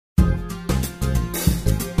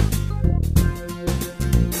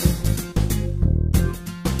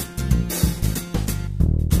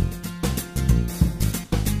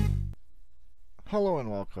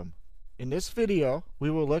welcome. In this video,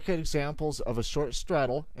 we will look at examples of a short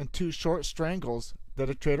straddle and two short strangles that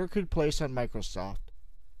a trader could place on Microsoft.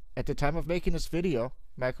 At the time of making this video,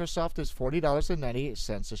 Microsoft is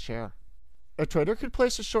 $40.98 a share. A trader could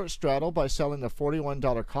place a short straddle by selling the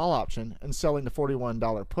 $41 call option and selling the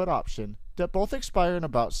 $41 put option that both expire in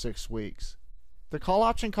about 6 weeks. The call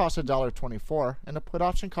option costs $1.24 and the put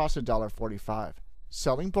option costs $1.45.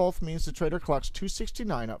 Selling both means the trader collects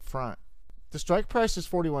 $2.69 up front. The strike price is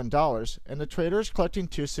 $41 and the trader is collecting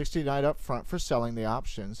 $2.69 up front for selling the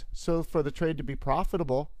options. So for the trade to be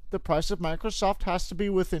profitable, the price of Microsoft has to be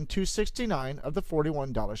within $2.69 of the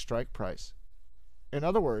 $41 strike price. In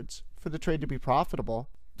other words, for the trade to be profitable,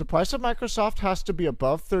 the price of Microsoft has to be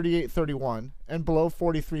above $38.31 and below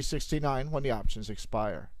 $43.69 when the options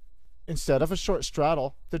expire. Instead of a short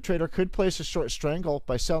straddle, the trader could place a short strangle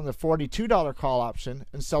by selling the $42 call option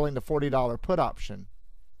and selling the $40 put option.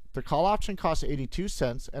 The call option costs 82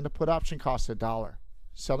 cents and the put option costs $1.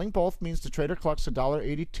 Selling both means the trader collects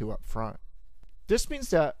 $1.82 up front. This means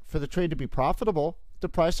that, for the trade to be profitable, the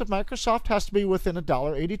price of Microsoft has to be within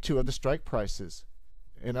 $1.82 of the strike prices.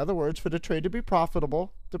 In other words, for the trade to be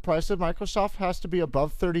profitable, the price of Microsoft has to be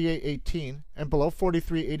above $38.18 and below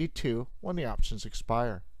 $43.82 when the options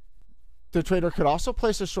expire. The trader could also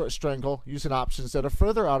place a short strangle using options that are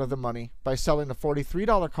further out of the money by selling the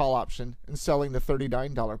 $43 call option and selling the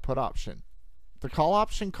 $39 put option. The call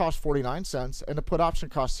option costs 49 cents and the put option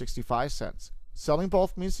costs 65 cents. Selling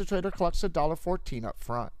both means the trader collects $1.14 up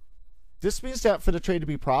front. This means that for the trade to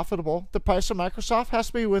be profitable, the price of Microsoft has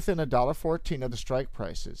to be within $1.14 of the strike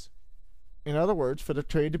prices. In other words, for the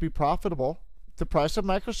trade to be profitable, the price of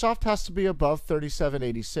Microsoft has to be above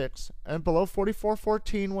 $37.86 and below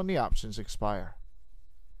 $44.14 when the options expire.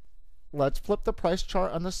 Let's flip the price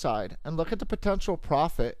chart on the side and look at the potential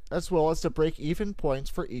profit as well as the break-even points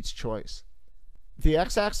for each choice. The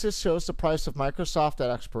x-axis shows the price of Microsoft at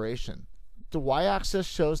expiration. The y-axis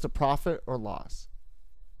shows the profit or loss.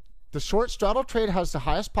 The short straddle trade has the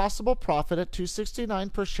highest possible profit at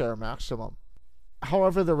 $2.69 per share maximum.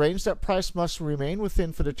 However, the range that price must remain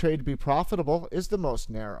within for the trade to be profitable is the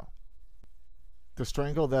most narrow. The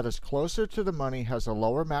strangle that is closer to the money has a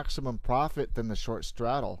lower maximum profit than the short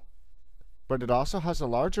straddle, but it also has a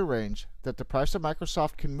larger range that the price of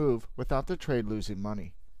Microsoft can move without the trade losing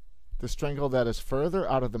money. The strangle that is further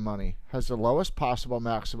out of the money has the lowest possible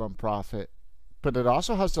maximum profit, but it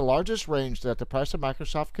also has the largest range that the price of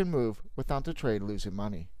Microsoft can move without the trade losing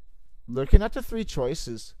money. Looking at the three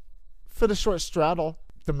choices, for the short straddle,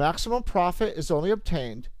 the maximum profit is only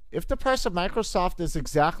obtained if the price of Microsoft is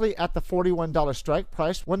exactly at the $41 strike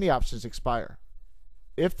price when the options expire.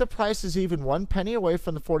 If the price is even 1 penny away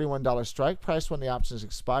from the $41 strike price when the options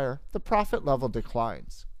expire, the profit level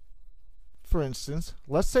declines. For instance,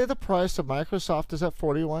 let's say the price of Microsoft is at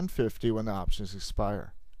 $41.50 when the options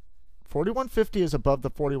expire. $41.50 is above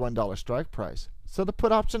the $41 strike price, so the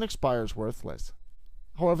put option expires worthless.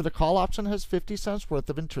 However, the call option has 50 cents worth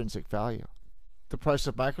of intrinsic value. The price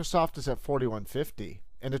of Microsoft is at $41.50,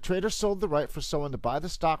 and the trader sold the right for someone to buy the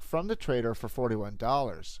stock from the trader for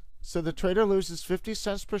 $41, so the trader loses 50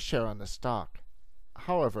 cents per share on the stock.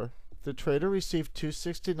 However, the trader received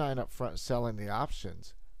 $2.69 up front selling the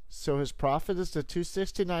options, so his profit is the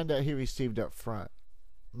 $2.69 that he received up front,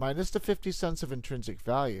 minus the 50 cents of intrinsic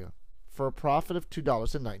value, for a profit of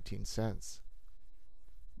 $2.19.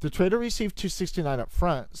 The trader received $2.69 up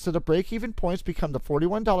front, so the break-even points become the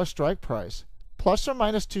 $41 strike price, plus or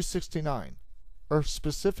minus $2.69, or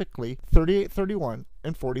specifically $38.31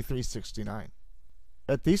 and $43.69.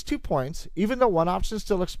 At these 2 points, even though one option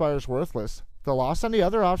still expires worthless, the loss on the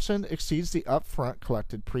other option exceeds the upfront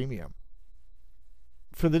collected premium.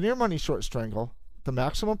 For the near-money short strangle, the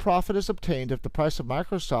maximum profit is obtained if the price of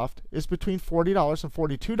Microsoft is between $40 and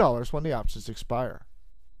 $42 when the options expire.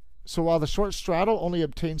 So while the short straddle only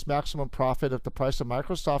obtains maximum profit if the price of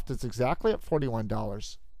Microsoft is exactly at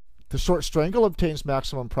 $41, the short strangle obtains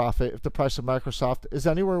maximum profit if the price of Microsoft is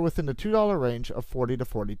anywhere within the $2 range of $40 to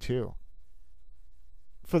 $42.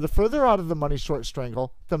 For the further out of the money short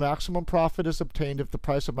strangle, the maximum profit is obtained if the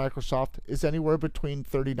price of Microsoft is anywhere between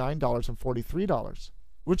 $39 and $43,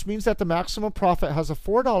 which means that the maximum profit has a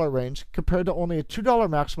 $4 range compared to only a $2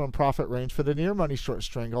 maximum profit range for the near money short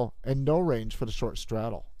strangle and no range for the short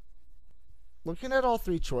straddle. Looking at all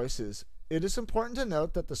three choices, it is important to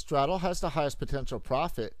note that the straddle has the highest potential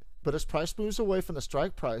profit, but as price moves away from the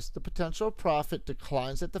strike price, the potential profit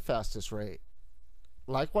declines at the fastest rate.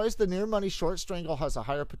 Likewise, the near money short strangle has a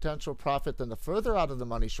higher potential profit than the further out of the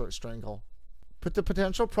money short strangle, but the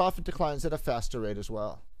potential profit declines at a faster rate as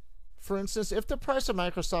well. For instance, if the price of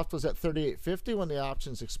Microsoft was at $38.50 when the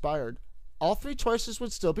options expired, All three choices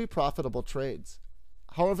would still be profitable trades.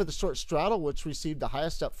 However, the short straddle, which received the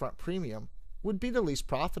highest upfront premium, would be the least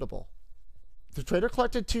profitable. The trader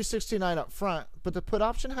collected $269 up front, but the put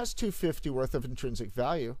option has $250 worth of intrinsic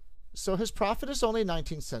value, so his profit is only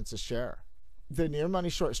 19 cents a share. The near money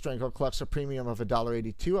short Strangle collects a premium of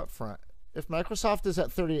 $1.82 up front. If Microsoft is at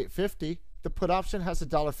 $38.50, the put option has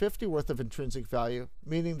 $1.50 worth of intrinsic value,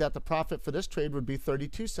 meaning that the profit for this trade would be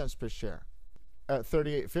 32 cents per share. At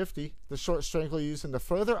 $38.50, the short Strangle using the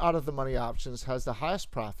further out of the money options has the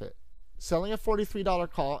highest profit. Selling a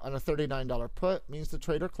 $43 call and a $39 put means the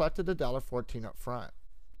trader collected $1.14 up front.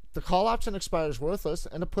 The call option expires worthless,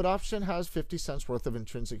 and the put option has 50 cents worth of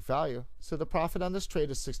intrinsic value, so the profit on this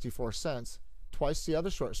trade is 64 cents, twice the other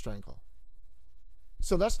short Strangle.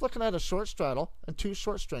 So that's looking at a short straddle and two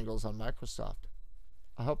short Strangles on Microsoft.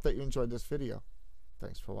 I hope that you enjoyed this video.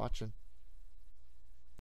 Thanks for watching.